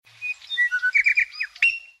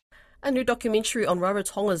A new documentary on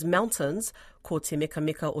Rarotonga's mountains, called Te Meka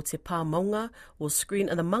Meka o Te Pā Maunga, will screen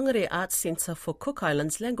in the Mangere Arts Centre for Cook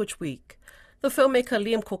Islands Language Week. The filmmaker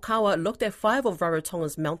Liam Kokawa looked at 5 of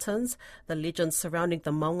Rarotonga's mountains, the legends surrounding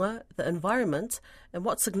the maunga, the environment, and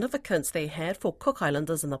what significance they had for Cook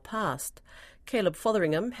Islanders in the past. Caleb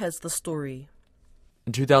Fotheringham has the story.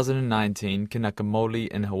 In 2019, Kanaka Māori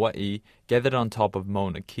in Hawaii gathered on top of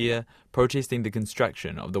Mauna Kea, protesting the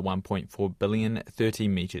construction of the $1.4 billion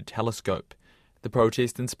 30-metre telescope. The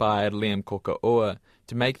protest inspired Liam Kokaua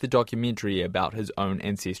to make the documentary about his own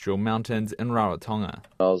ancestral mountains in Rarotonga.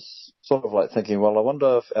 I was sort of thinking, well, I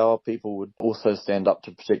wonder if our people would also stand up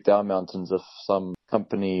to protect our mountains if some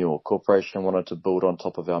company or corporation wanted to build on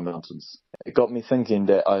top of our mountains. It got me thinking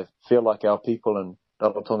that I feel like our people in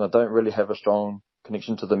Rarotonga don't really have a strong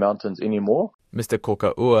connection to the mountains anymore. Mr.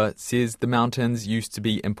 Kokaua says the mountains used to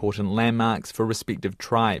be important landmarks for respective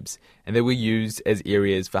tribes, and they were used as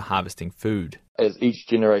areas for harvesting food. As each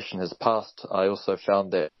generation has passed, I also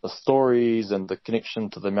found that the stories and the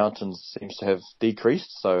connection to the mountains seems to have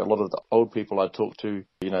decreased. So a lot of the old people I talk to,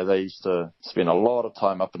 they used to spend a lot of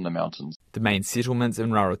time up in the mountains. The main settlements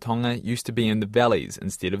in Rarotonga used to be in the valleys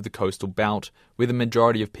instead of the coastal belt, where the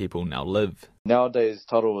majority of people now live. Nowadays,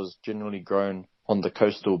 taro is generally grown on the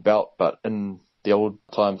coastal belt, but in the old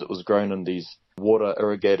times it was grown in these water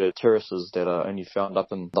irrigated terraces that are only found up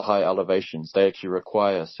in the high elevations. They actually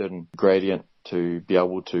require a certain gradient to be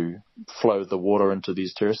able to flow the water into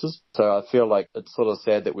these terraces. So I feel like it's sort of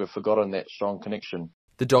sad that we've forgotten that strong connection.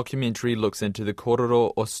 The documentary looks into the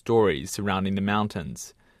korero or stories surrounding the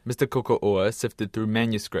mountains. Mr. Kokaua sifted through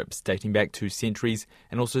manuscripts dating back 2 centuries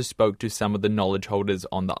and also spoke to some of the knowledge holders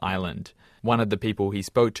on the island. One of the people he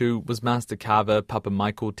spoke to was Master Carver Papa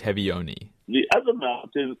Michael Tavioni. The other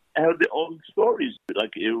mountains have their own stories,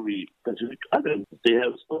 like every Pacific island, they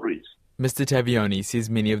have stories. Mr. Tavioni says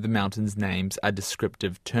many of the mountains' names are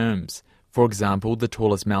descriptive terms. For example, the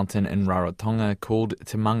tallest mountain in Rarotonga, called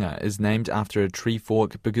Te Manga, is named after a tree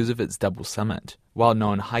fork because of its double summit, while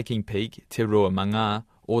known hiking peak, Te Roamanga,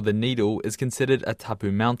 or the Needle, is considered a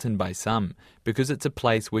tapu mountain by some because it's a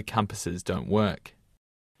place where compasses don't work.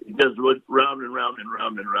 It just goes round and round and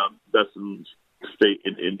round and round, doesn't stay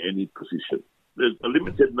in any position. There's a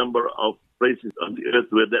limited number of places on the earth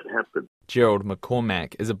where that happens. Gerald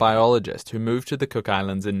McCormack is a biologist who moved to the Cook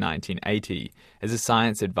Islands in 1980 as a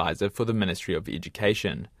science advisor for the Ministry of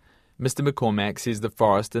Education. Mr. McCormack says the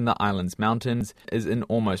forest in the island's mountains is in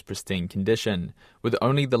almost pristine condition, with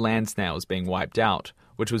only the land snails being wiped out,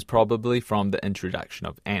 which was probably from the introduction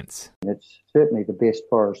of ants. It's certainly the best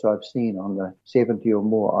forest I've seen on the 70 or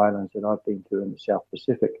more islands that I've been to in the South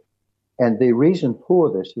Pacific. And the reason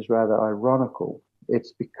for this is rather ironical.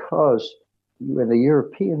 It's because when the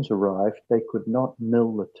Europeans arrived, they could not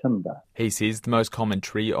mill the timber. He says the most common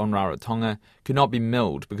tree on Rarotonga could not be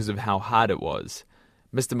milled because of how hard it was.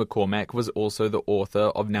 Mr. McCormack was also the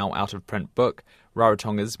author of now out-of-print book,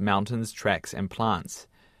 Rarotonga's Mountains, Tracks and Plants.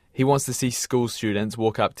 He wants to see school students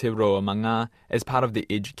walk up Te Roamanga as part of their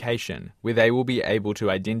education, where they will be able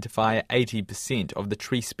to identify 80% of the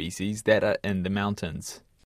tree species that are in the mountains.